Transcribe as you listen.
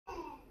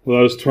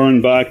Let us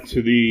turn back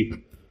to the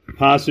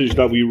passage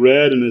that we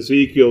read in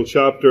Ezekiel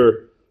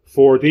chapter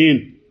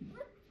 14.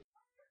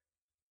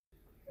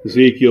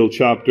 Ezekiel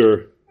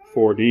chapter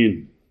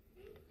 14.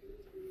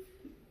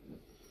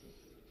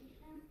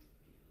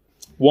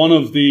 One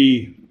of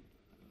the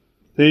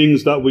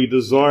things that we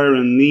desire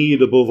and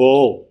need above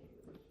all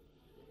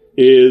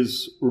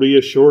is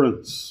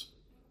reassurance.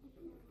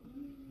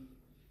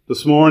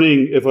 This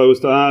morning, if I was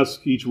to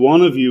ask each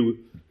one of you,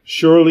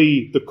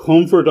 surely the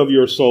comfort of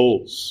your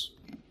souls,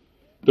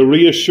 the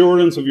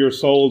reassurance of your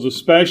souls,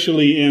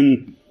 especially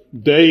in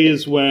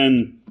days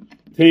when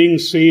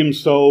things seem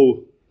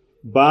so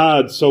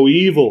bad, so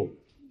evil,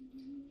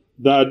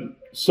 that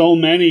so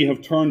many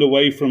have turned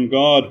away from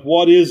God,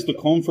 what is the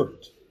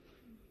comfort?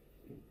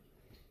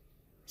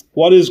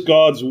 What is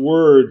God's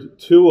word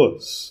to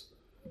us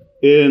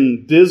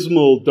in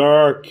dismal,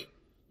 dark,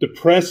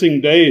 depressing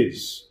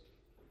days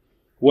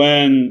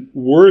when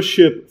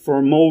worship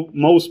for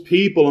most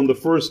people on the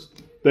first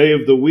day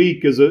of the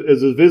week is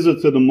a visit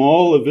to the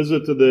mall, a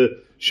visit to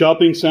the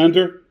shopping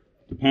centre,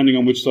 depending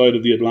on which side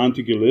of the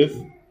Atlantic you live,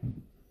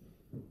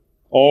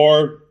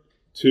 or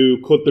to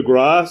cut the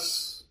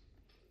grass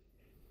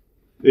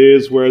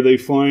is where they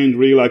find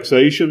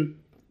relaxation,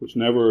 which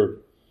never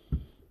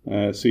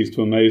ceased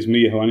to amaze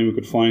me how anyone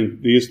could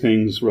find these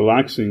things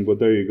relaxing, but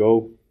there you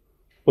go.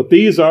 But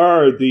these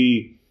are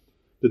the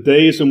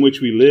days in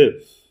which we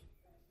live,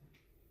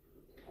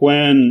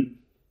 when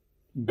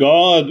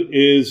God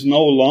is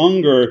no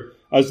longer,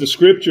 as the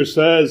scripture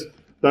says,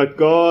 that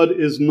God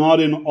is not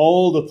in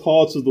all the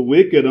thoughts of the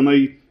wicked. And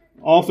I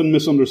often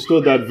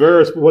misunderstood that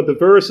verse, but what the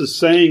verse is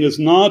saying is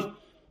not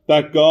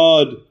that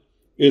God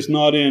is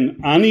not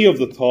in any of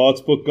the thoughts,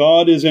 but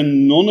God is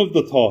in none of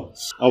the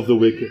thoughts of the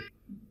wicked.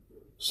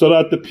 So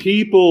that the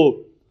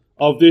people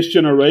of this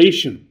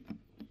generation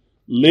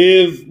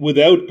live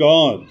without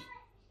God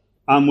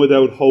and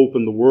without hope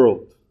in the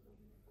world.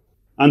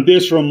 And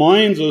this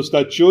reminds us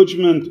that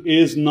judgment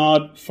is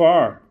not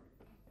far.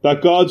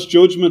 That God's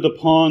judgment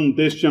upon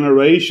this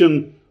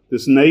generation,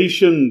 this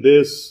nation,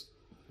 this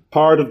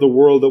part of the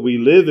world that we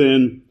live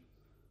in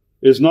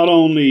is not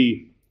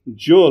only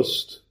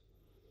just,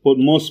 but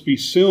must be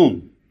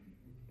soon.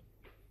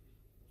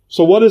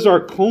 So what is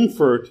our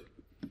comfort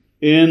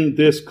in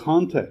this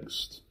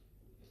context?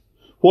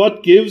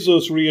 What gives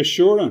us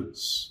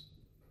reassurance?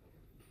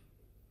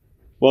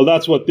 Well,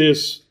 that's what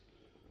these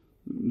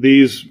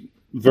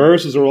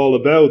verses are all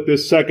about.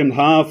 This second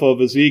half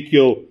of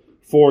Ezekiel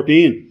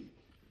 14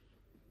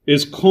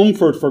 is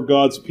comfort for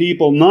God's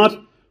people, not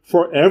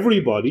for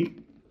everybody.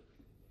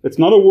 It's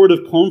not a word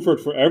of comfort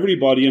for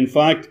everybody. In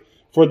fact,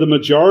 for the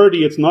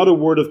majority, it's not a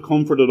word of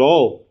comfort at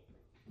all.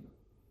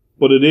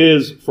 But it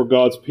is for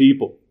God's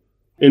people.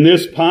 In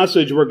this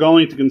passage, we're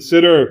going to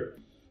consider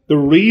the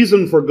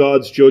reason for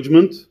God's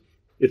judgment,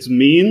 its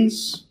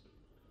means,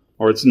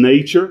 or its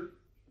nature.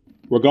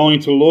 We're going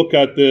to look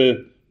at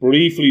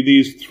briefly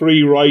these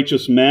three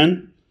righteous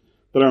men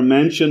that are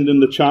mentioned in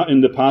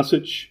the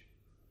passage.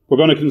 We're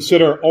going to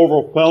consider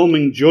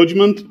overwhelming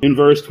judgment in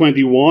verse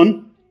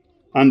 21,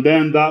 and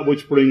then that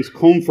which brings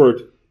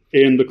comfort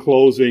in the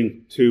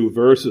closing two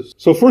verses.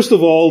 So first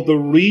of all, the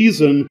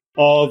reason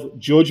of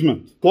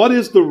judgment. What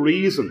is the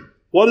reason?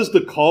 What is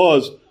the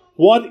cause?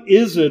 What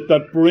is it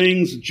that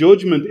brings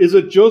judgment? Is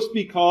it just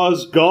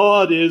because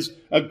God is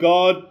a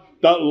God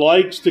that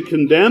likes to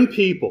condemn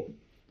people?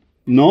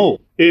 No.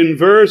 In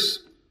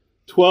verse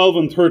 12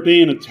 and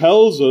 13, it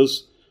tells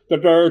us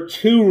that there are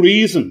two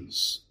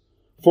reasons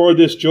for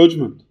this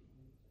judgment.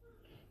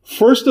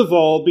 First of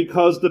all,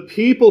 because the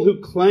people who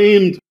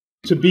claimed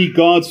to be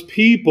God's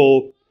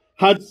people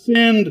had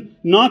sinned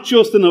not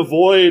just in a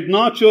void,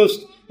 not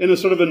just in a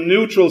sort of a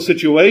neutral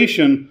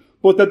situation,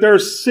 but that their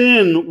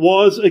sin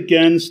was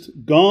against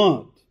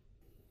God.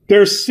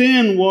 Their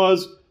sin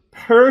was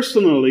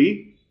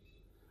personally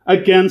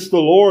against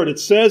the Lord. It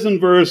says in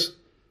verse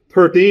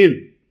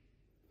 13,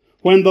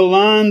 when the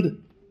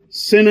land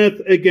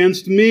sinneth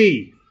against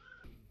me,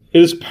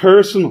 it is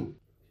personal.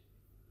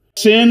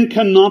 Sin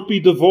cannot be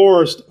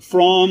divorced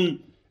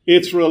from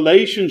its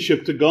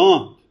relationship to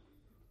God.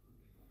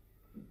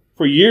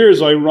 For years,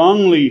 I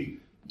wrongly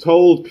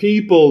told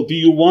people, do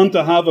you want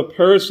to have a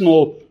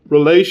personal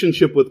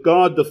relationship with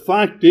God? The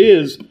fact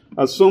is,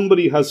 as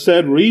somebody has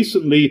said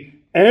recently,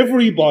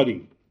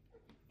 everybody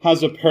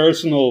has a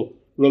personal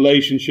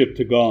relationship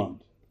to God.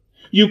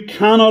 You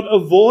cannot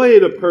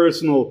avoid a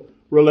personal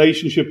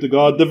relationship to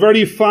God. The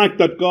very fact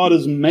that God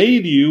has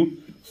made you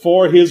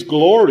for His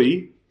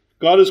glory,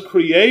 God has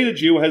created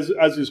you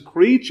as His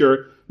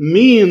creature,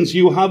 means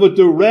you have a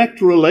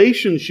direct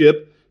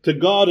relationship to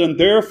God, and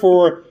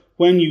therefore,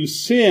 when you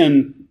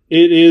sin,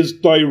 it is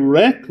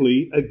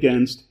directly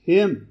against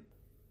Him.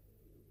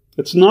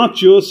 It's not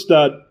just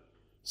that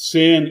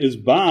sin is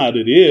bad,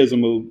 it is,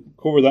 and we'll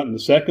cover that in the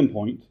second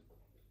point.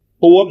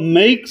 But what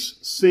makes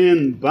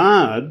sin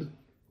bad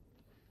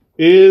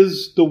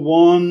is the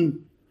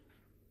one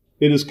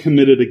it is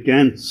committed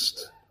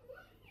against.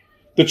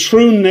 The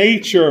true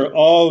nature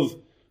of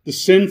the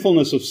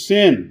sinfulness of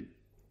sin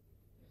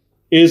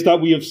is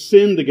that we have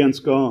sinned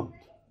against God.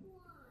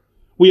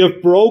 We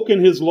have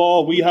broken his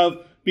law. We have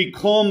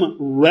become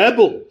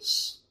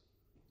rebels.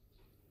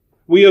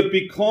 We have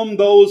become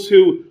those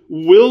who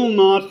will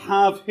not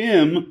have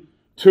him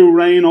to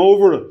reign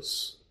over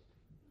us.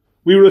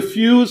 We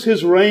refuse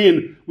his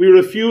reign. We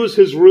refuse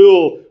his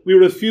rule. We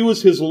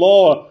refuse his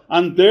law.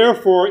 And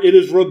therefore it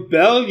is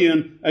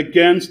rebellion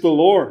against the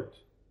Lord.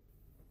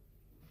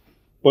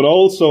 But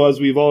also, as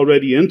we've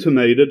already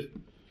intimated,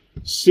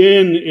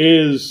 sin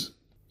is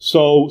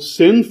so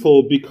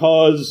sinful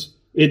because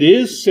it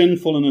is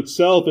sinful in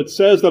itself. It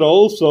says that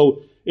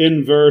also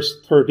in verse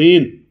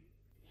 13.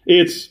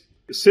 It's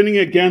sinning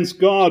against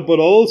God, but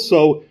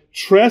also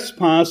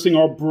trespassing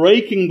or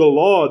breaking the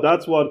law.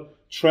 That's what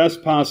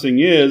trespassing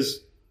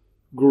is,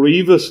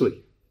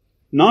 grievously.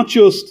 Not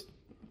just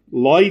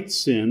light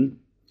sin,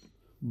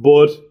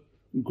 but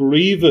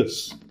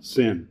grievous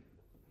sin.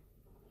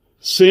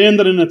 Sin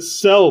that in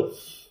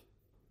itself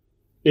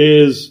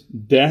is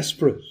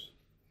desperate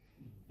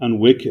and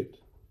wicked.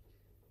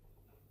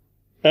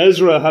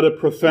 Ezra had a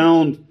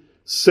profound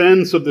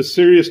sense of the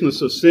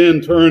seriousness of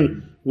sin.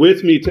 Turn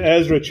with me to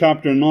Ezra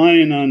chapter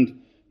 9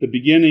 and the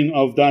beginning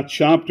of that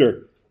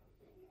chapter.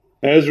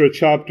 Ezra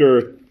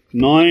chapter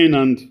 9,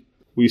 and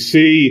we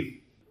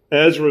see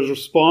Ezra's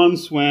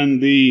response when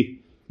the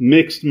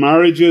mixed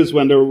marriages,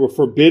 when they were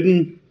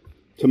forbidden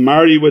to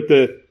marry with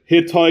the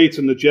Hittites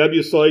and the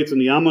Jebusites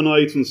and the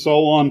Ammonites and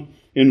so on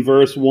in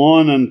verse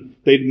 1, and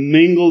they'd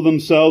mingle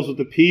themselves with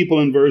the people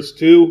in verse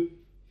 2.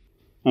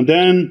 And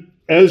then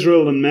Ezra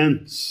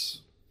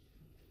laments.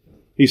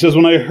 He says,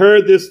 when I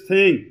heard this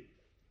thing,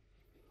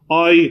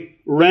 I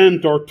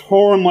rent or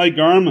tore my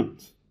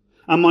garment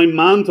and my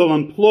mantle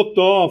and plucked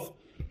off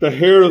the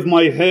hair of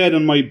my head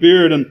and my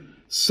beard and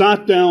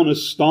sat down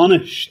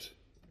astonished.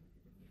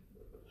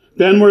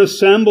 Then were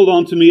assembled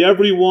unto me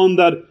every one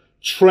that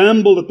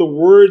trembled at the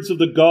words of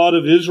the God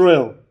of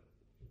Israel.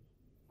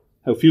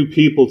 How few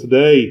people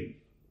today,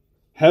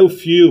 how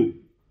few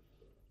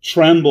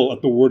tremble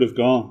at the word of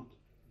God.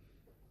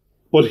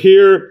 But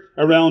here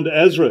around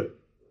Ezra,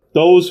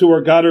 those who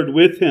were gathered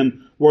with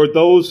him were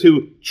those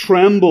who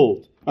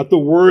trembled at the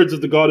words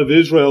of the God of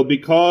Israel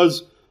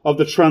because of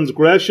the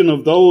transgression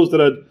of those that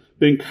had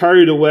been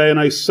carried away. And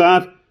I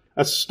sat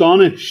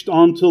astonished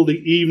until the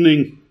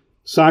evening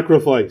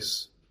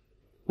sacrifice.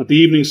 At the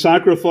evening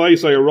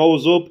sacrifice, I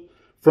arose up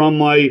from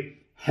my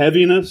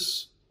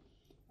heaviness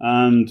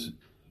and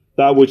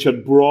that which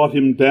had brought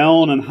him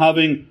down, and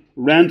having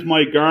rent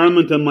my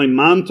garment and my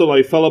mantle,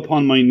 I fell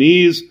upon my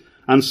knees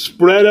and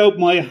spread out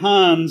my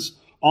hands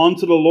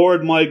unto the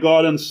Lord my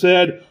God and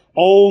said,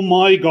 O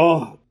my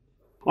God,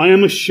 I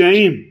am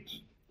ashamed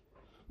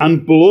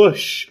and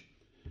blush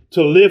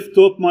to lift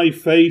up my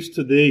face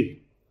to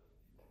thee.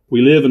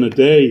 We live in a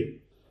day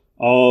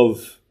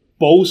of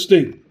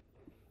boasting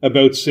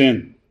about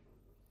sin,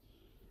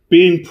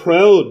 being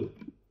proud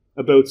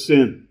about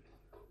sin.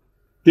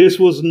 This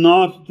was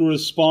not the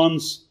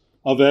response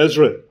of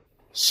Ezra.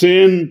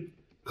 Sin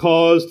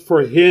caused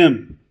for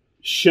him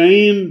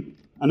shame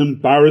and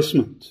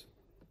embarrassment.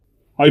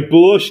 I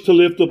blush to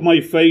lift up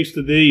my face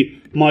to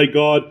thee, my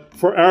God,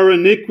 for our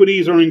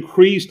iniquities are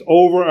increased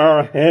over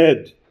our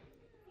head.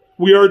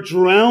 We are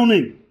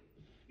drowning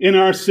in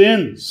our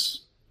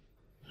sins.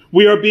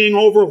 We are being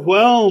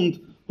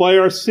overwhelmed by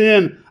our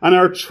sin, and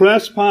our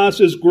trespass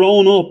is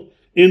grown up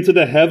into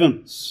the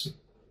heavens.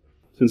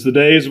 Since the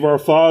days of our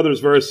fathers,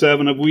 verse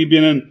 7, have we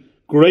been in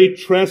great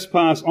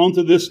trespass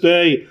unto this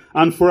day,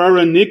 and for our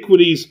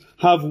iniquities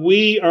have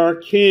we, our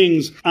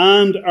kings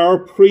and our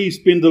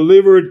priests, been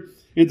delivered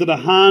into the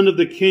hand of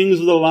the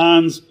kings of the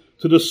lands,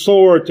 to the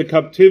sword, to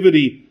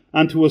captivity,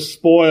 and to a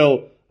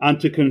spoil,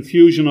 and to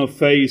confusion of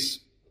face,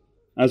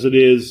 as it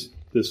is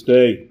this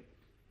day.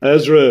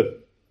 Ezra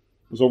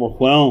was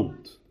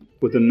overwhelmed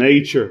with the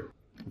nature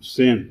of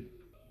sin,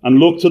 and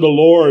looked to the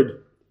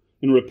Lord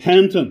in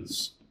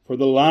repentance for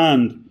the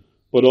land,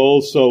 but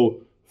also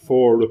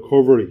for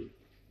recovery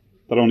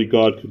that only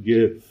God could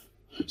give.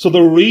 So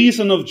the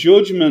reason of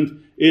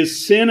judgment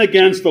is sin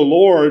against the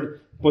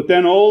Lord, but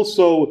then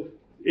also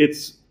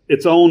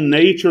its own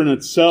nature in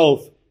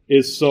itself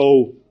is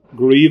so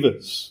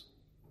grievous.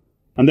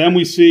 And then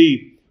we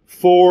see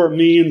 4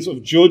 means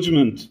of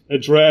judgment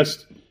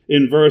addressed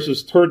in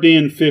verses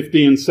 13,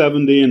 15,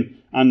 17,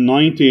 and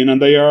 19.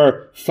 And they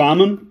are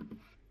famine,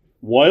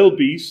 wild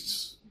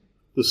beasts,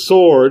 the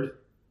sword,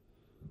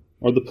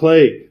 or the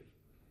plague.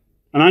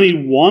 And any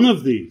one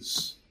of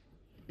these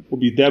will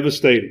be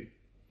devastating.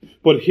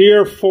 But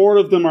here 4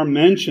 of them are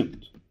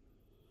mentioned.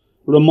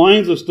 It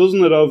reminds us,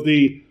 doesn't it, of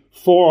the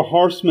 4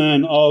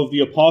 horsemen of the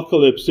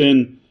apocalypse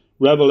in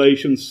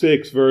Revelation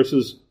 6,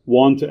 verses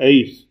 1 to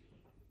 8.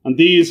 And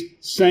these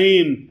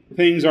same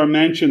things are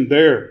mentioned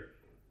there.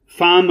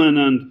 Famine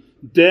and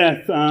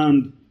death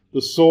and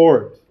the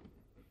sword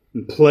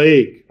and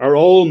plague are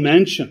all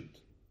mentioned.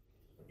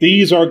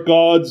 These are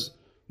God's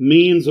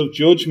means of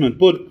judgment.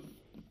 But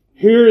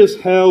here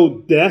is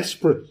how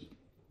desperate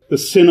the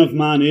sin of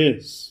man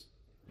is.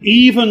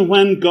 Even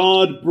when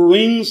God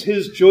brings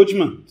his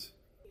judgment,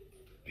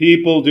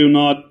 people do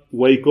not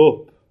wake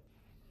up.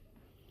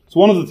 It's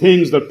one of the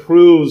things that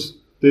proves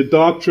the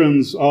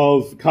doctrines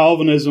of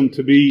Calvinism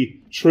to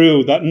be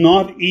true, that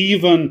not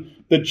even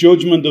the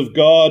judgment of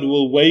God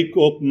will wake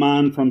up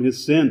man from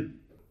his sin.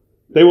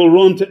 They will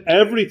run to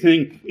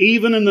everything,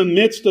 even in the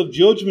midst of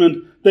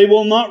judgment. They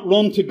will not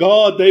run to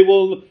God. They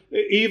will,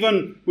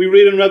 even, we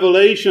read in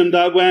Revelation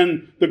that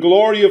when the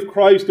glory of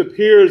Christ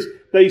appears,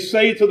 they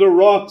say to the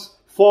rocks,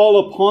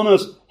 fall upon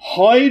us,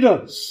 hide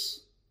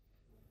us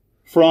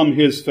from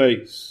his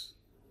face.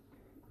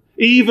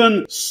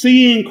 Even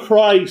seeing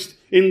Christ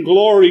in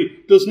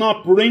glory does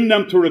not bring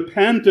them to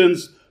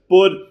repentance,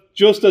 but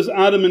just as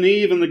Adam and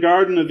Eve in the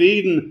Garden of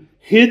Eden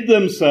hid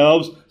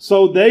themselves,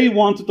 so they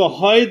wanted to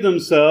hide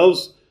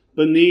themselves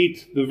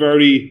beneath the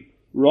very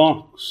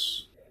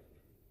rocks.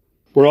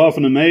 We're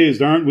often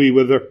amazed, aren't we,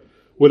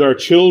 with our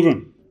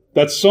children,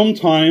 that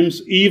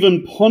sometimes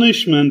even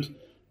punishment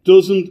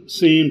doesn't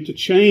seem to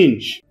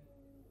change.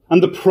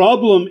 And the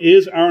problem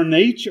is our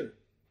nature.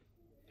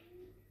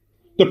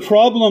 The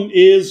problem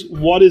is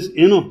what is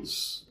in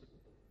us.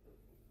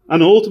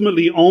 And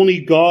ultimately, only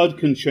God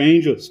can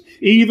change us.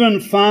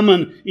 Even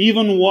famine,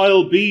 even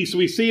wild beasts.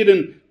 We see it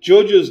in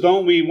Judges,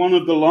 don't we? One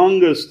of the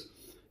longest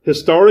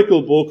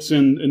historical books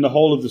in the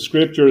whole of the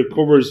Scripture. It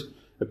covers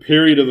a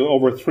period of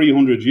over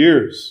 300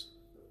 years.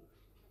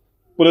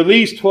 But at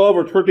least 12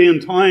 or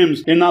 13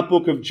 times in that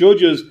book of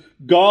Judges,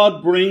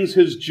 God brings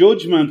his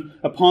judgment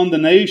upon the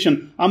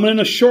nation. And in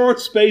a short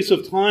space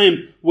of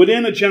time,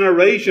 within a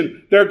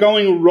generation, they're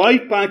going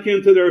right back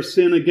into their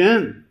sin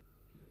again.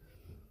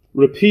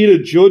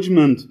 Repeated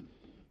judgment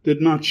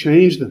did not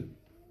change them.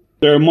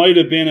 There might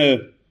have been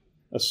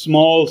a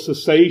small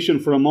cessation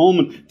for a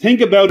moment.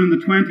 Think about in the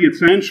 20th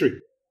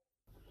century.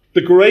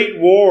 The Great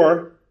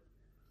War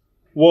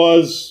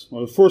was,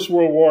 well, the First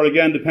World War,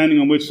 again, depending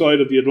on which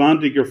side of the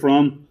Atlantic you're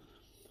from,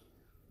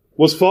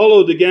 was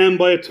followed again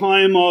by a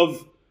time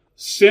of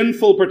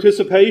sinful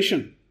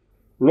participation,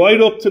 right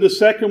up to the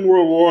Second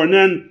World War. And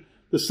then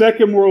the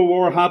Second World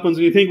War happens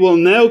and you think, well,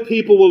 now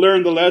people will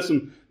learn the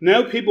lesson.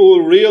 Now people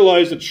will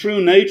realize the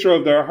true nature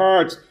of their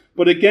hearts.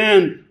 But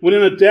again,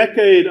 within a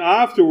decade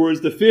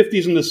afterwards, the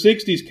 50s and the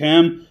 60s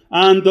came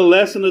and the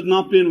lesson had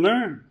not been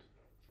learned.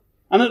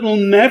 And it will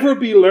never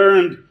be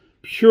learned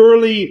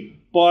purely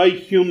by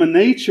human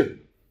nature.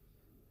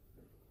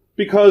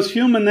 Because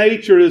human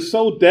nature is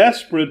so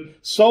desperate,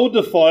 so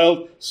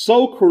defiled,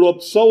 so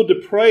corrupt, so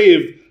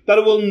depraved, that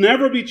it will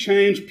never be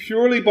changed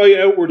purely by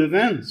outward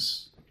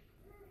events.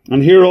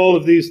 And here all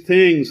of these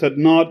things had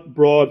not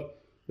brought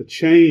a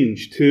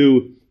change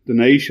to the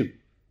nation.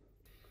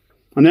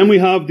 And then we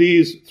have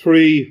these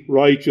three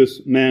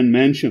righteous men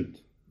mentioned.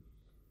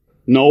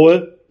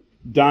 Noah,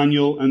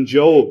 Daniel, and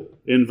Job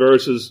in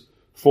verses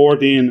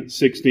 14,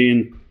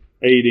 16,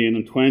 18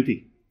 and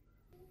 20.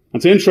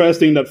 It's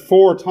interesting that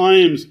 4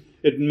 times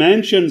it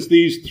mentions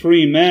these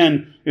 3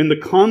 men in the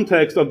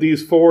context of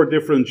these 4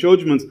 different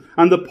judgments.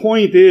 And the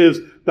point is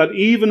that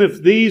even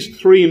if these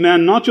 3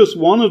 men, not just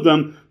one of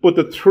them, but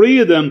the 3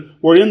 of them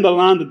were in the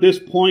land at this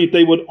point,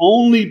 they would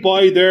only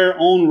by their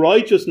own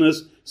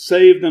righteousness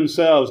save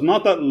themselves.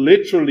 Not that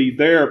literally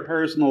their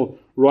personal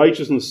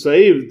righteousness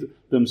saved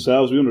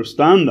themselves. We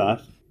understand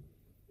that.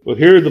 But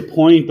here's the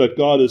point that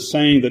God is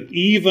saying, that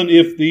even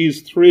if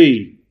these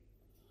 3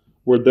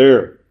 were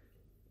there.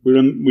 We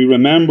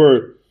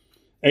remember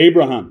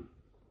Abraham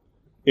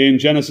in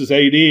Genesis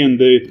 18,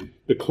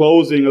 the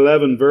closing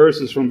 11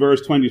 verses from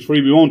verse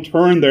 23. We won't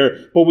turn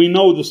there, but we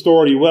know the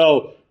story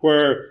well,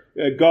 where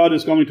God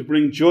is going to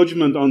bring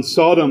judgment on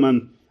Sodom,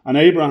 and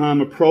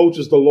Abraham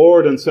approaches the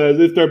Lord and says,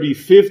 if there be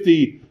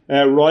 50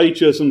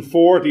 righteous and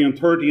 40 and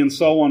 30 and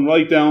so on,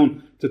 right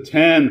down to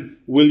 10,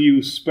 will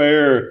you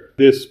spare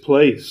this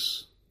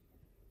place?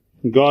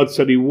 And God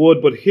said he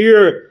would, but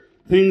here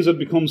things had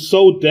become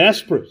so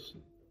desperate,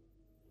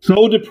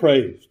 so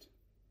depraved,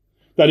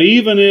 that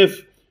even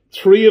if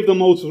 3 of the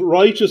most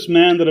righteous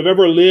men that have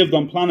ever lived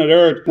on planet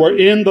Earth were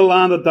in the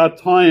land at that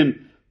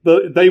time,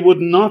 they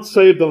would not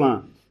save the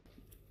land.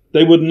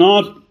 They would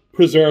not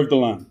preserve the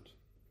land,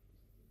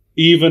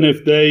 even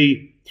if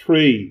they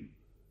 3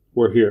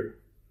 were here.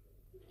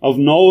 Of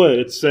Noah,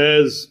 it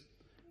says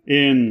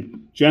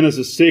in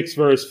Genesis 6,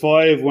 verse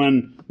 5,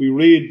 when we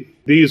read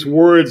these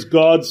words,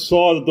 God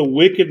saw that the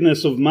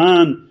wickedness of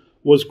man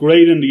was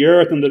great in the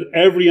earth, and that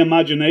every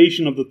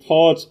imagination of the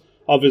thoughts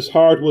of his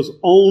heart was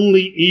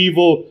only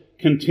evil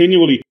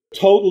continually.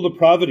 Total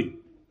depravity.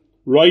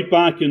 Right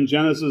back in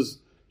Genesis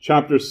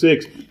chapter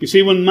 6. You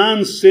see, when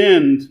man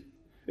sinned,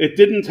 it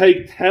didn't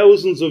take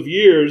thousands of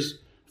years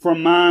for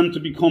man to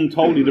become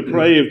totally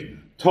depraved.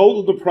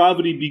 Total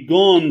depravity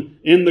begun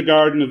in the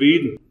Garden of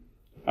Eden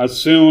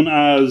as soon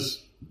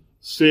as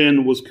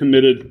sin was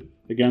committed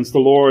against the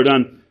Lord.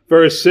 And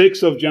verse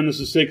 6 of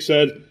Genesis 6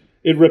 said,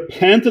 it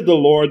repented the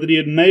Lord that he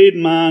had made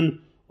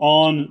man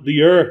on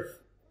the earth.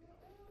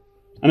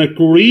 And it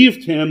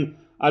grieved him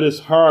at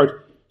his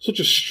heart. Such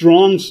a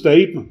strong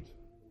statement.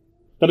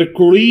 That it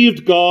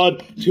grieved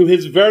God to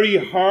his very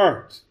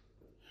heart,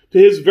 to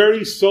his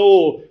very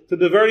soul, to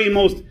the very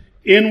most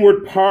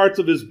inward parts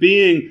of his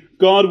being.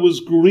 God was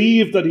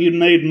grieved that he had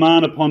made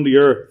man upon the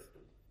earth.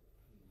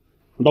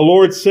 And the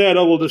Lord said,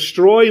 I will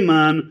destroy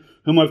man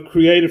whom I've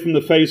created from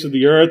the face of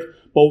the earth,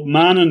 both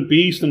man and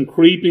beast and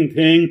creeping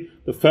thing,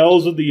 the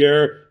fowls of the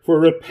air,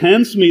 for it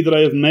repents me that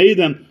I have made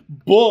them.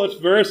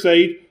 But, verse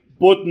 8,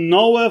 but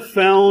Noah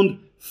found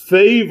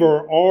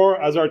favor,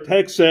 or as our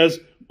text says,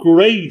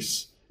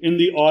 grace in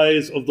the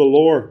eyes of the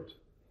Lord.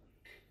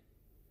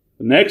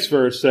 The next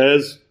verse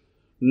says,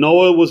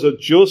 Noah was a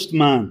just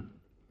man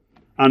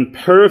and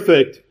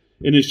perfect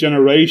in his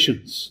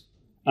generations,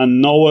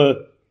 and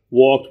Noah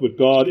walked with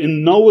God.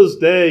 In Noah's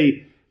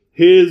day,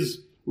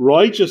 his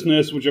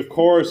righteousness, which of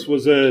course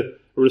was a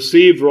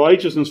received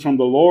righteousness from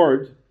the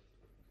Lord,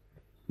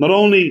 not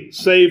only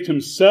saved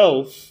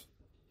himself,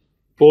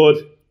 but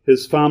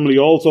his family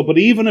also. But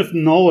even if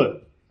Noah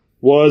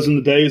was in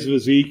the days of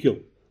Ezekiel,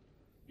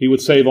 he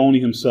would save only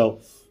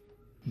himself.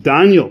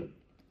 Daniel,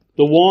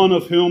 the one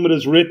of whom it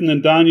is written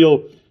in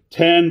Daniel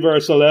 10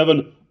 verse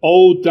 11,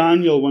 O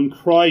Daniel, when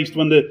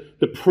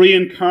the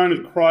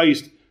pre-incarnate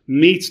Christ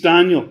meets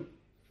Daniel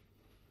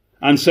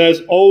and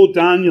says, O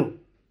Daniel,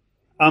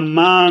 a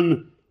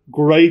man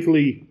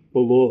greatly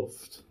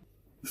beloved.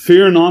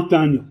 Fear not,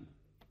 Daniel,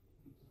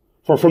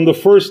 for from the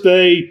first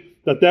day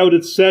that thou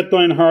didst set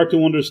thine heart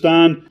to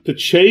understand, to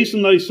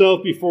chasten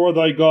thyself before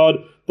thy God,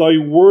 thy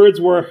words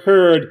were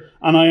heard,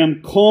 and I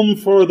am come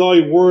for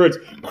thy words.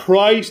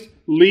 Christ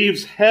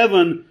leaves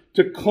heaven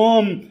to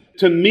come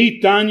to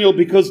meet Daniel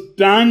because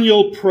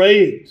Daniel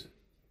prayed.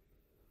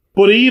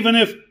 But even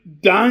if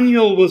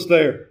Daniel was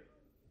there,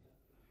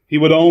 he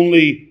would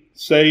only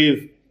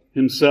save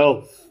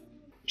himself.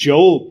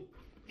 Job,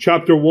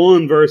 chapter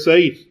 1, verse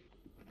 8.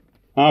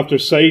 After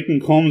Satan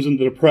comes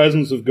into the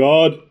presence of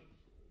God,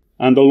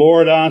 and the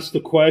Lord asks the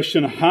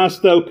question,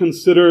 hast thou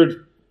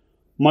considered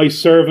my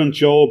servant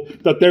Job,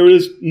 that there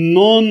is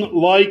none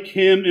like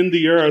him in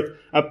the earth,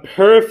 a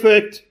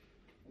perfect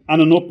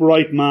and an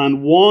upright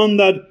man, one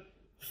that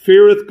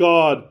feareth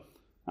God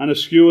and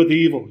escheweth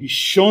evil. He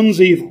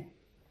shuns evil.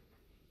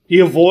 He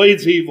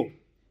avoids evil.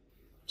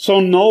 So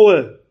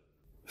Noah,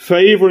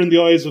 favor in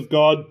the eyes of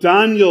God.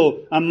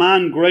 Daniel, a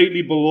man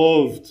greatly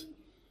beloved.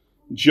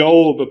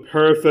 Job, a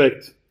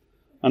perfect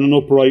and an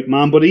upright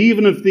man. But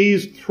even if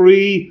these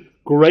three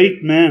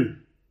great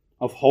men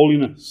of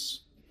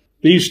holiness,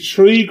 these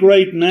three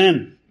great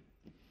men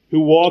who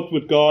walked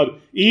with God,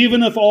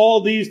 even if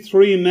all these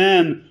three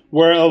men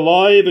were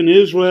alive in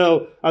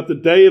Israel at the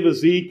day of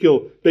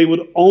Ezekiel, they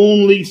would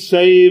only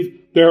save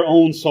their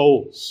own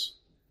souls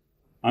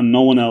and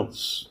no one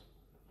else.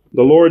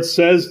 The Lord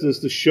says this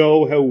to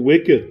show how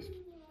wicked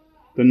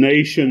the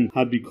nation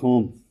had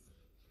become.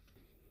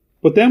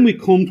 But then we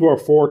come to our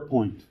fourth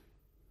point,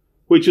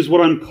 which is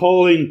what I'm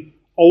calling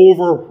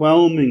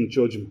overwhelming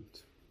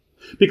judgment.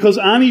 Because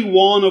any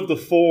one of the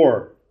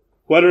four,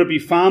 whether it be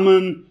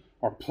famine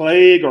or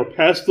plague or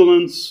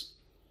pestilence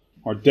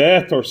or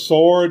death or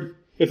sword,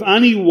 if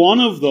any one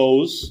of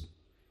those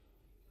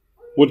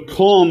would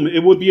come,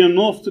 it would be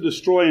enough to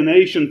destroy a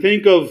nation.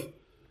 Think of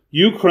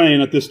Ukraine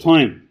at this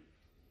time.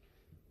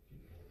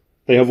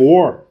 They have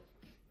war.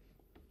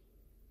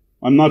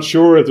 I'm not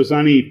sure if there's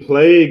any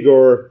plague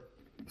or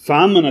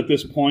famine at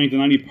this point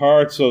in any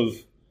parts of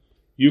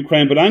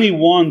Ukraine, but any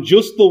one,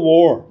 just the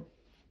war,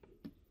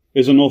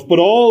 is enough. But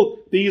all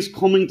these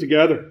coming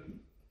together.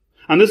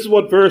 And this is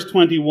what verse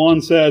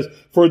 21 says,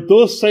 for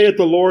thus saith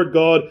the Lord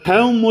God,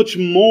 how much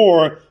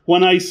more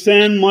when I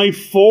send my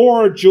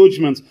four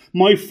judgments,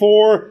 my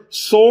four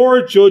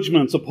sore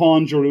judgments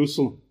upon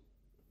Jerusalem.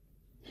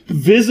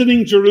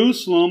 Visiting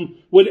Jerusalem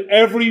with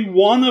every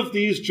one of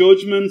these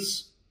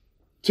judgments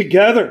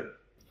together.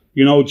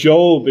 You know,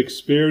 Job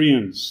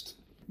experienced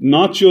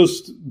not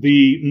just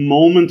the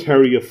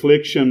momentary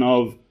affliction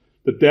of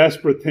the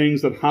desperate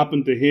things that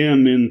happened to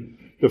him in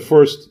the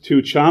first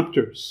two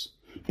chapters,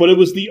 but it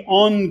was the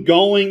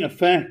ongoing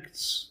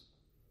effects.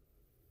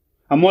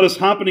 And what is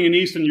happening in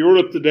Eastern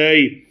Europe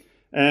today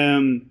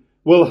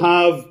will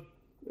have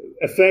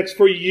effects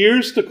for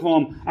years to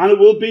come, and it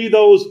will be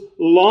those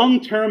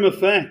long-term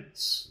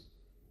effects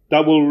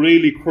that will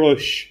really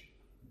crush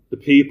the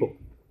people.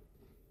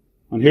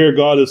 And here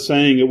God is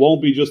saying it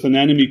won't be just an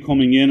enemy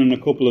coming in a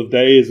couple of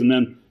days and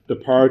then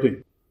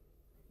departing.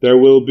 There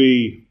will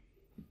be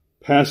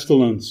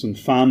pestilence and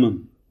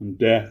famine and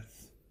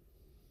death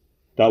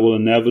that will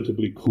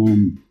inevitably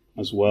come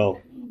as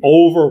well.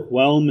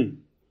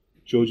 Overwhelming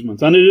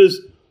judgments. And it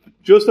is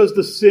just as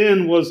the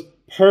sin was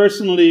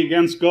personally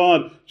against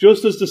God,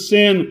 just as the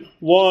sin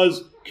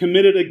was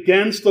committed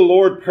against the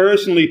Lord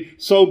personally,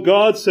 so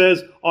God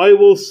says, I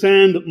will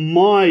send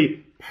my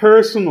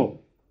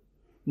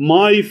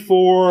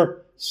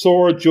four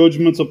sore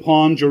judgments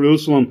upon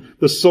Jerusalem.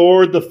 The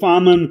sword, the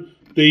famine,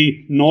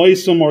 the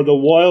noisome or the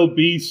wild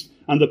beast,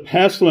 and the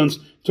pestilence,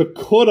 to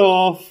cut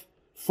off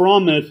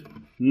from it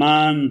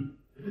man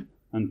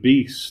and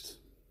beast.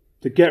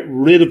 To get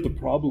rid of the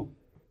problem.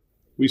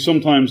 We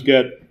sometimes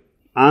get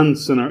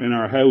ants in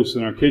our house,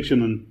 in our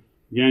kitchen, and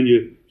again,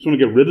 you just want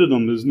to get rid of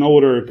them. There's no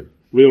other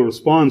real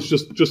response.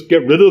 Just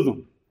get rid of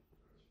them.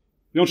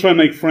 You don't try and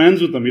make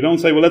friends with them. You don't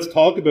say, well, let's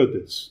talk about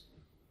this.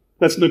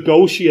 Let's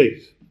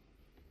negotiate.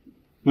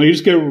 No, you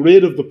just get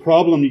rid of the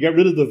problem. You get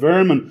rid of the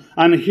vermin.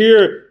 And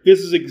here, this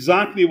is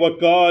exactly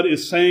what God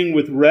is saying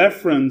with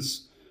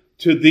reference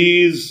to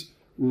these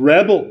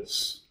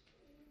rebels.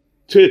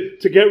 To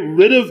get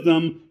rid of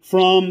them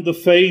from the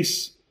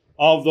face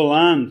of the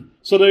land,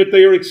 so that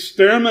they are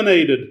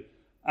exterminated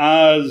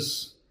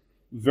as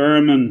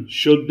vermin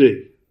should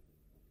be.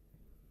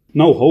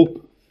 No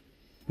hope.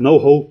 No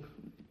hope.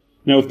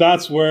 Now, if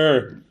that's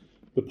where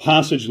the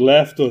passage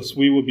left us,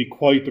 we would be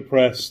quite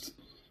depressed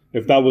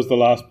if that was the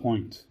last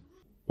point.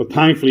 But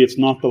thankfully, it's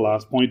not the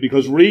last point,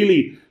 because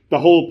really, the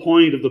whole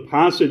point of the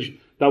passage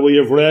that we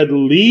have read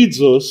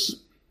leads us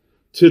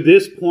to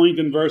this point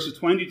in verses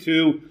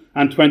 22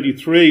 and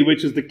 23,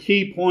 which is the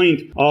key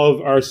point of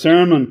our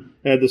sermon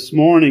this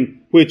morning,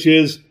 which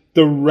is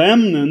the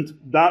remnant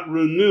that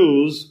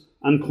renews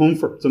and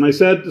comforts. And I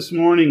said this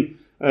morning,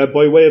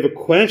 by way of a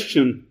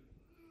question,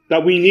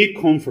 that we need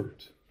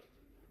comfort.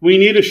 We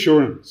need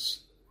assurance.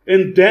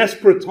 In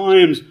desperate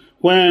times,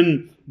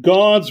 when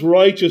God's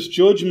righteous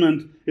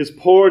judgment is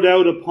poured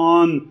out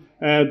upon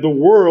the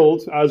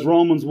world, as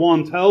Romans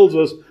 1 tells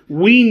us,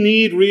 we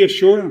need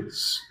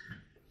reassurance.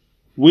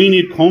 We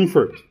need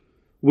comfort.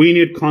 We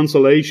need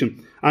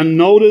consolation. And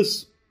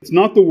notice, it's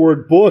not the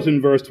word but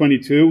in verse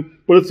 22,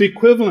 but it's the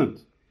equivalent.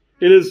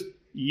 It is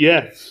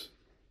yet.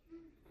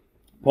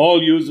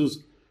 Paul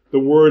uses the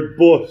word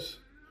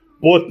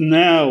but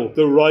now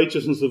the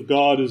righteousness of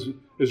God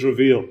is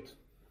revealed.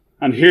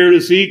 And here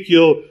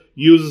Ezekiel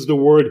uses the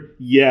word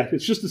yet.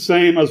 It's just the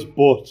same as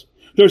but.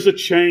 There's a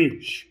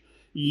change.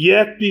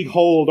 Yet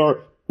behold,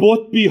 or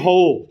but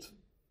behold,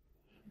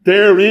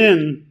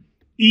 therein,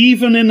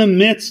 even in the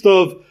midst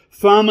of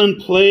famine,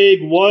 plague,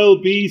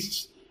 wild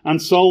beasts,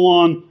 and so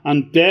on,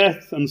 and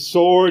death and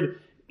sword,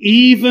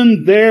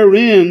 even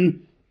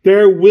therein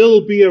there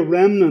will be a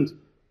remnant.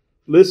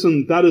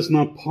 Listen, that is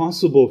not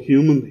possible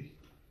humanly.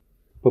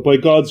 But by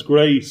God's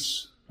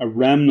grace, a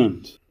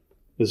remnant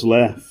is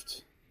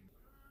left.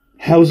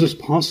 How is this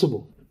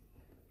possible?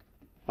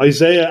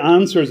 Isaiah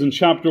answers in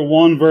chapter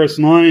 1, verse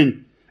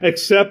 9,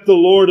 except the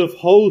Lord of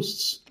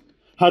hosts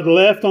had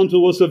left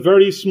unto us a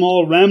very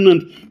small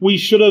remnant, we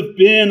should have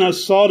been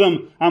as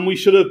Sodom, and we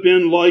should have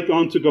been like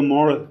unto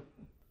Gomorrah.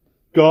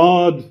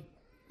 God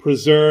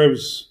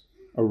preserves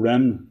a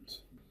remnant.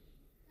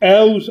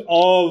 Out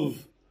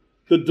of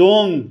the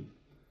dung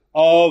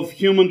of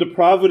human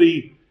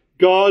depravity,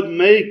 God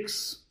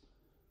makes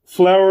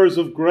flowers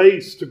of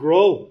grace to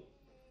grow.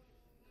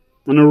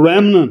 And a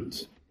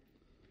remnant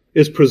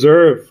is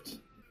preserved.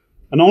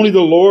 And only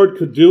the Lord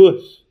could do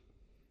it.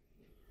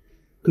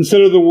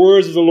 Consider the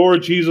words of the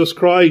Lord Jesus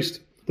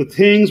Christ. The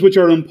things which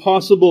are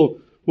impossible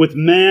with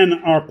men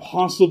are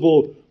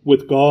possible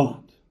with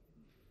God.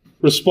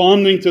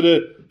 Responding to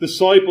the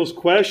disciples'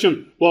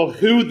 question, well,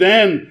 who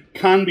then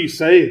can be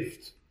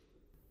saved?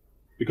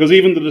 Because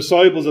even the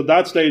disciples at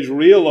that stage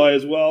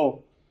realized,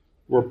 well,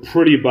 we're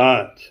pretty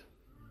bad.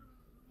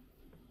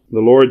 The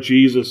Lord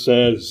Jesus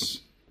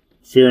says,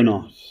 fear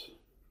not.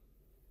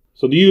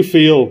 So do you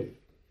feel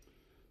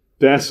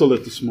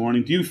desolate this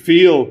morning? Do you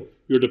feel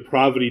your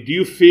depravity? Do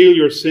you feel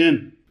your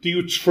sin? Do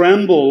you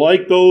tremble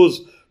like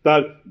those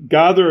that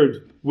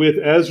gathered with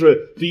Ezra?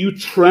 Do you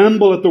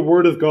tremble at the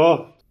word of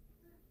God?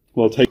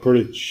 Well, take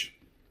courage.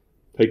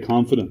 Take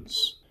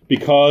confidence.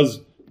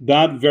 Because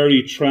that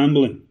very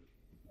trembling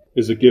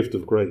is a gift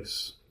of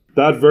grace.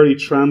 That very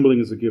trembling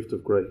is a gift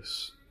of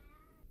grace.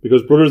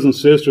 Because, brothers and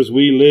sisters,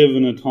 we live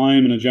in a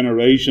time, in a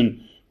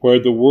generation, where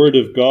the word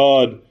of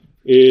God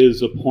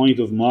is a point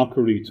of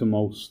mockery to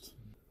most.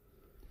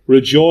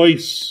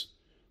 Rejoice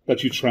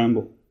that you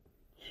tremble.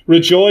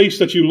 Rejoice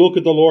that you look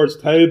at the Lord's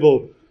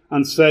table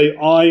and say,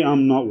 I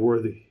am not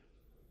worthy.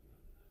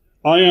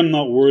 I am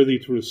not worthy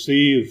to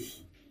receive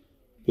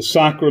the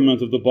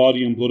sacrament of the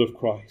body and blood of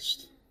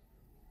Christ.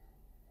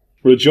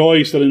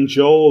 Rejoice that in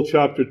Joel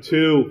chapter 2,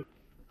 you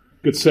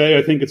could say,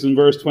 I think it's in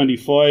verse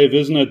 25,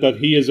 isn't it, that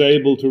he is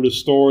able to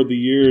restore the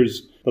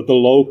years that the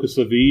locusts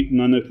have eaten.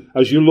 And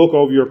as you look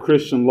over your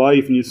Christian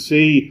life and you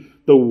see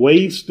the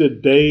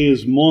wasted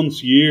days,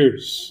 months,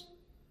 years,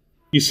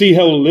 you see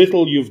how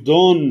little you've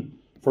done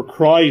for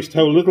Christ,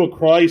 how little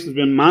Christ has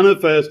been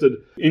manifested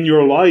in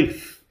your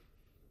life.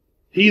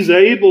 He's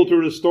able to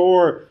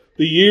restore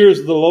the years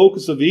that the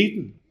locusts have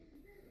eaten.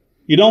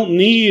 You don't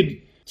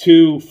need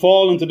to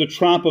fall into the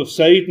trap of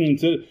Satan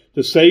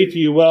to say to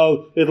you,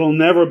 well, it'll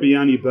never be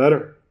any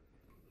better.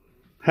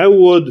 How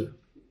would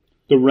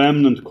the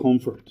remnant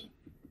comfort?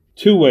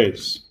 Two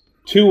ways.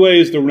 Two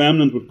ways the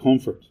remnant would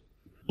comfort.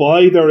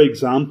 By their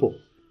example.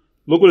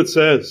 Look what it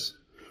says.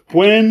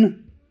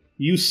 When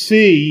you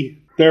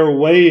see their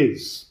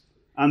ways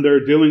and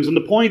their doings. And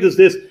the point is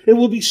this, it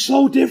will be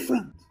so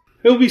different.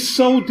 It will be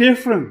so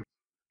different.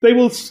 They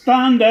will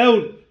stand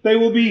out. They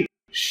will be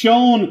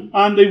shown,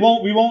 and we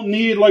won't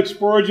need, like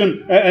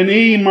Spurgeon, an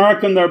E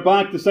marked on their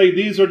back to say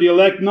these are the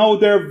elect. No,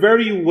 their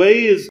very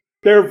ways,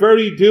 their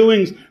very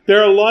doings,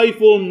 their life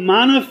will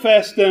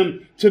manifest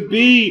them to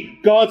be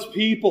God's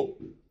people.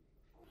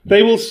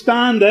 They will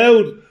stand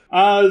out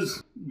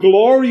as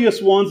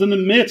glorious ones in the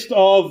midst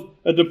of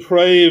a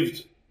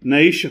depraved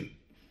nation.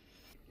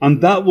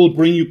 And that will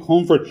bring you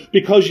comfort,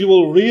 because you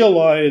will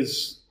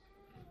realize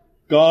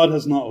God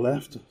has not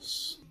left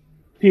us.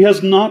 He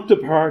has not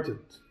departed.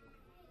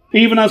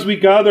 Even as we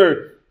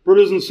gather,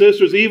 brothers and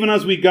sisters, even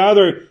as we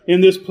gather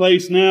in this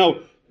place now,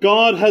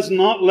 God has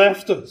not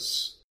left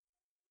us.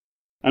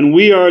 And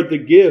we are the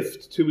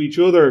gift to each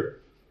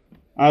other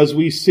as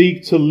we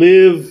seek to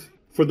live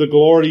for the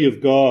glory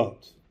of God.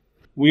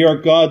 We are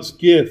God's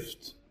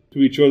gift to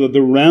each other,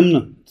 the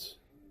remnant.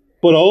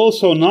 But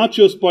also not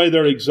just by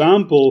their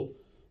example,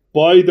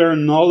 by their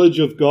knowledge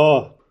of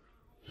God.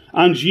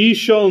 And ye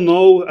shall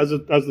know, as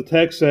the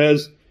text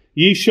says,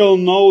 ye shall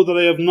know that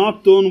I have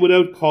not done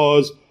without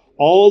cause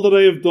all that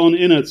I have done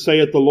in it,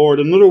 saith the Lord.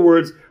 In other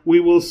words, we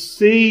will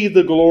see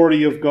the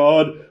glory of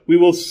God. We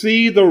will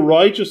see the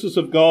righteousness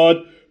of God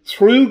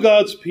through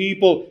God's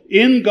people,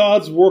 in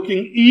God's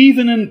working,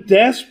 even in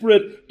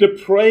desperate,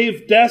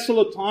 depraved,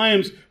 desolate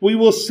times. We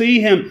will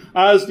see Him.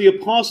 As the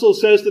apostle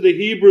says to the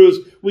Hebrews,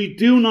 we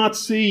do not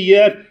see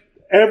yet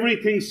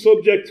everything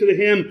subject to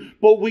Him,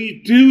 but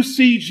we do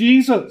see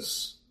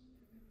Jesus.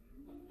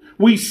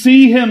 We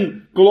see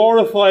Him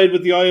glorified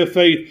with the eye of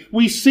faith.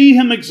 We see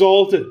Him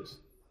exalted.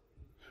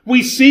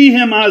 We see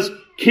Him as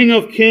King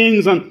of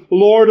Kings and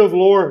Lord of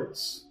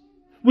Lords.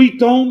 We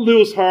don't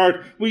lose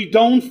heart. We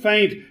don't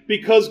faint,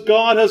 because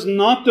God has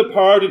not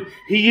departed.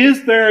 He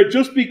is there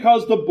just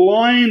because the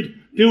blind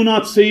do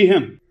not see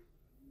Him.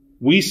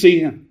 We see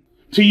Him.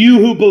 To you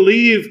who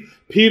believe,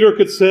 Peter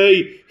could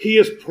say, He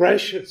is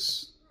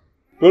precious.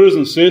 Brothers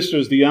and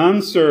sisters, the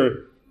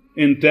answer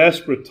in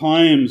desperate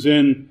times,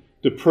 in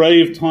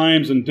depraved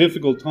times and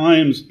difficult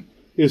times,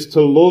 is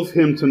to love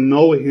Him, to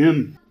know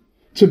Him,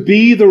 to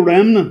be the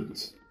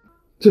remnant.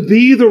 To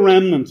be the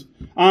remnant.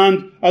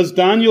 And as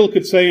Daniel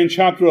could say in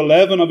chapter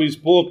 11 of his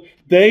book,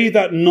 they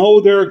that know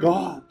their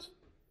God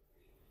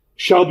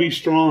shall be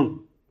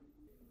strong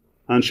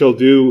and shall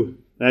do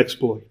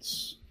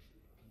exploits.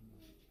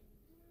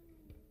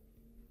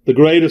 The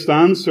greatest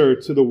answer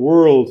to the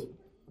world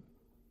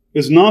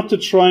is not to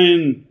try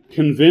and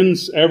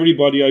convince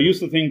everybody. I used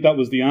to think that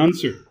was the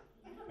answer.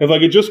 If I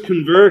could just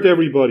convert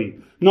everybody.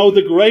 No,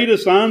 the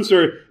greatest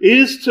answer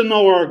is to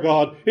know our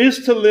God,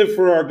 is to live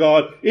for our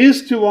God,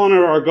 is to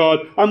honor our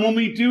God. And when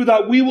we do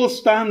that, we will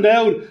stand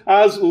out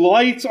as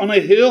lights on a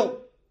hill.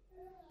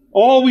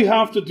 All we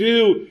have to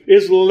do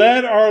is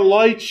let our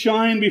light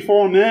shine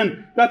before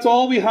men. That's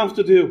all we have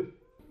to do.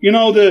 You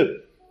know,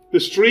 the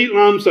street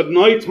lamps at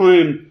night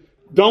time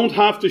don't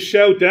have to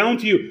shout down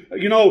to you.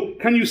 You know,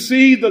 can you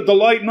see the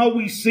light? No,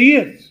 we see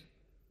it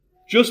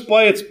just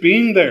by its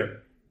being there.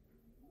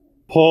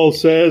 Paul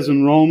says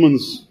in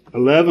Romans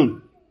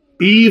 11,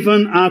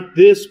 even at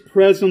this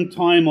present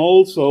time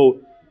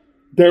also,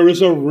 there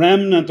is a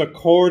remnant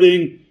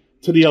according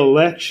to the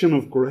election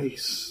of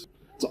grace.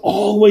 It's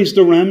always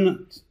the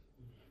remnant.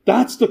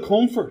 That's the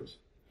comfort.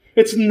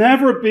 It's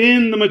never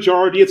been the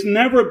majority. It's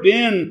never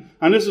been,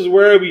 and this is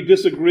where we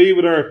disagree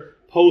with our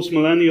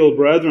post-millennial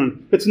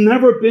brethren, it's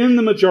never been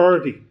the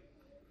majority.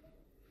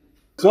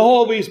 It's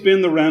always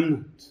been the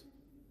remnant.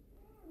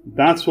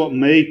 That's what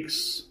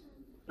makes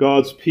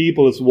God's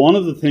people. It's one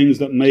of the things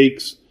that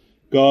makes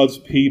God's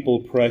people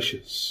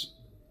precious.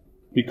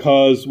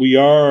 Because we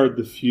are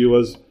the few.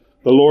 As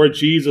the Lord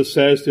Jesus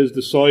says to His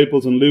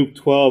disciples in Luke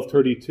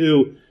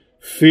 12:32,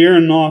 fear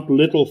not,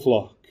 little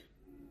flock,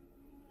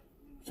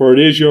 for it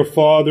is your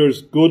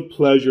Father's good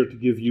pleasure to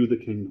give you the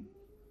kingdom.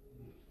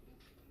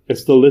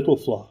 It's the little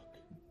flock.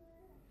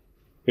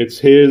 It's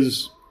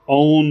His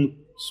own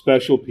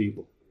special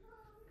people.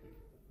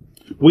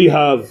 We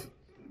have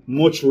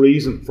much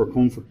reason for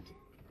comfort.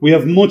 We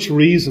have much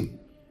reason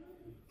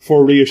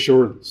for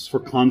reassurance, for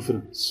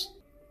confidence,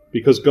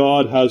 because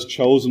God has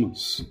chosen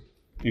us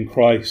in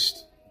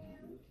Christ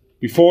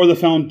before the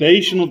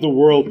foundation of the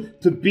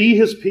world to be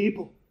His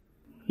people.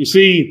 You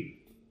see,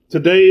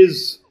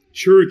 today's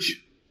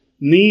church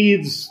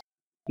needs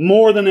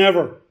more than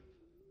ever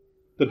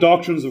the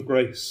doctrines of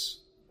grace.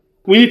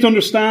 We need to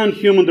understand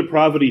human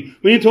depravity.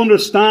 We need to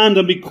understand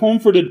and be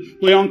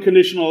comforted by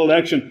unconditional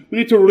election. We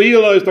need to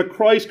realize that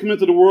Christ came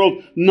into the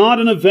world not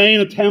in a vain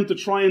attempt to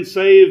try and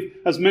save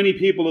as many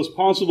people as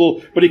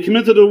possible, but He came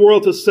into the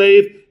world to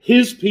save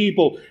His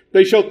people.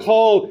 They shall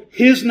call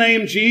His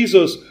name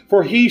Jesus,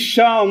 for He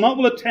shall, not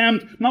will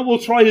attempt, not will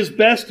try His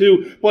best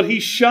to, but He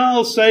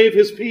shall save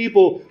His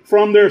people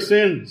from their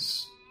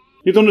sins.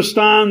 You need to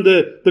understand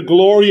the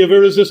glory of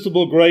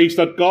irresistible grace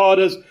that God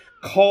has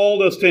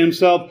called us to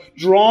Himself,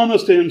 drawn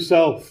us to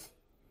Himself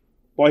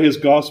by His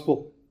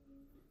gospel.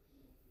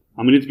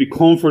 And we need to be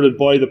comforted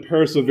by the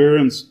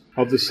perseverance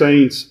of the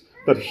saints,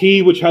 that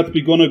He which hath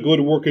begun a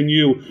good work in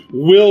you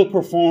will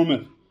perform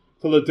it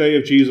till the day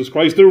of Jesus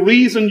Christ. The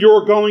reason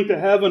you're going to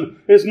heaven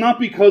is not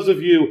because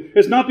of you.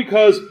 It's not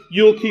because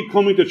you'll keep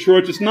coming to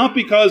church. It's not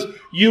because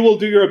you will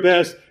do your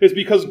best. It's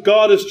because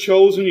God has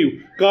chosen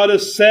you. God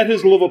has set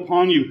His love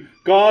upon you.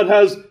 God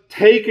has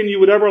taken you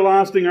with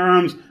everlasting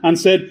arms and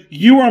said,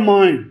 you are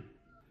mine.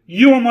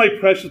 You are my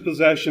precious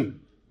possession.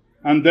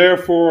 and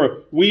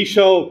therefore we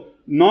shall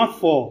not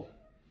fall,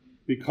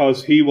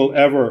 because he will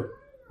ever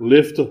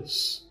lift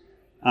us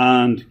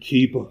and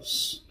keep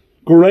us.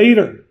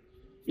 Greater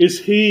is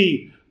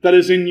he that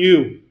is in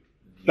you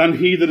than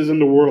he that is in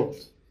the world.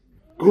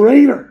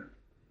 Greater,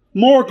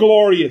 more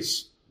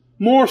glorious,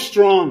 more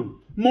strong,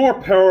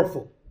 more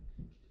powerful.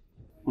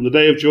 On the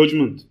day of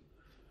judgment,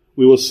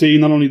 we will see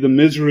not only the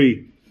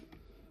misery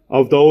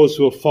of those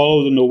who have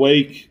followed in the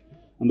wake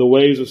and the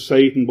ways of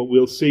Satan, but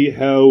we'll see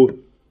how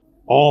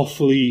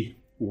awfully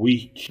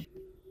weak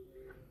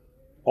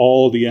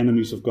all the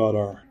enemies of God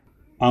are.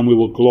 And we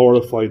will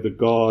glorify the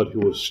God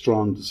who is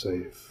strong to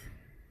save.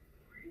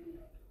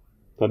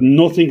 That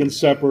nothing can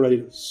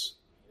separate us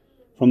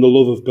from the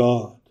love of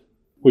God,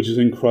 which is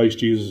in Christ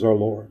Jesus our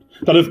Lord.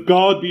 That if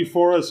God be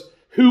for us,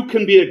 who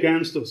can be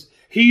against us?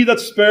 He that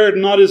spared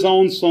not his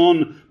own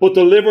Son, but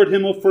delivered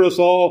him up for us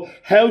all,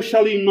 how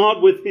shall he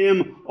not with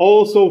him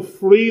also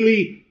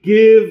freely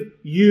give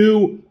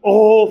you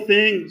all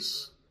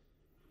things?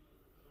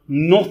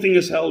 Nothing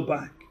is held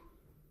back.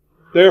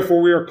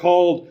 Therefore we are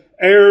called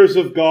heirs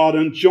of God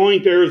and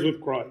joint heirs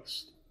with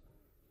Christ.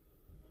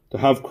 To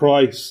have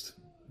Christ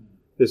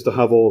is to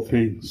have all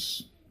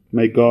things.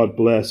 May God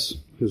bless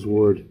his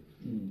word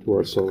to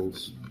our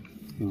souls.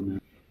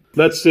 Amen.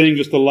 Let's sing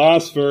just the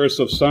last verse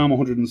of Psalm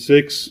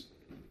 106.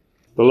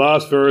 The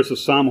last verse of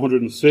Psalm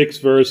 106,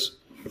 verse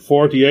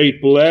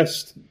 48.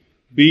 Blessed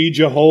be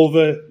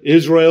Jehovah,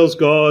 Israel's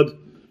God,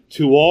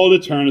 to all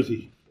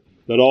eternity.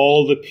 Let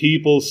all the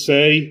people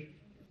say,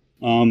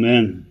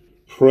 Amen.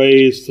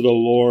 Praise to the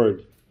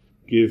Lord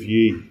give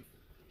ye.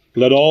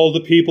 Let all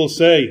the people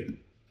say,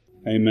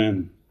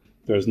 Amen.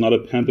 There's not a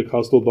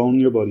Pentecostal bone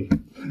in your body.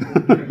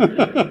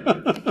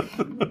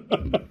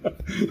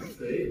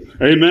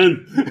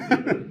 Amen.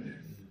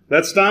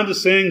 Let's stand to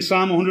sing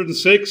Psalm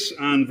 106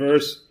 and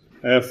verse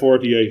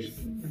 48.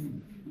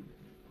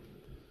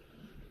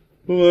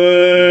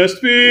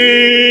 Blessed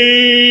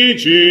be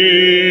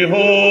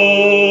Jehovah,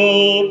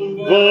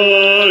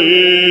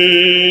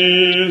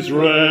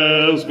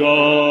 Israel's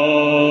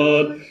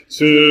God,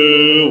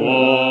 to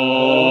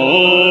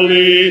all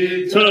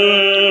eternity.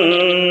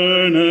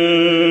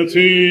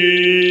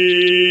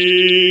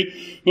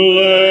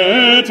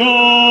 Let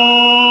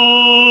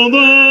all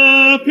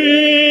the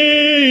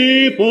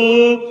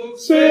people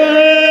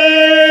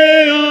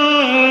say,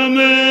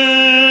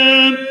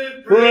 Amen.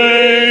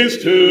 Praise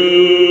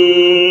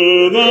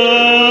to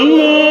the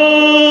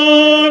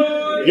Lord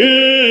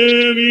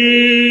give ye.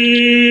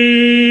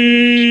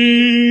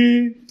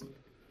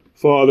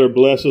 Father,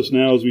 bless us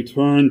now as we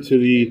turn to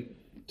the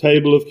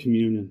table of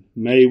communion.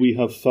 May we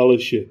have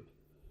fellowship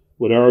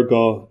with our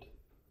God.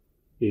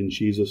 In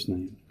Jesus'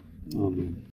 name. Amen.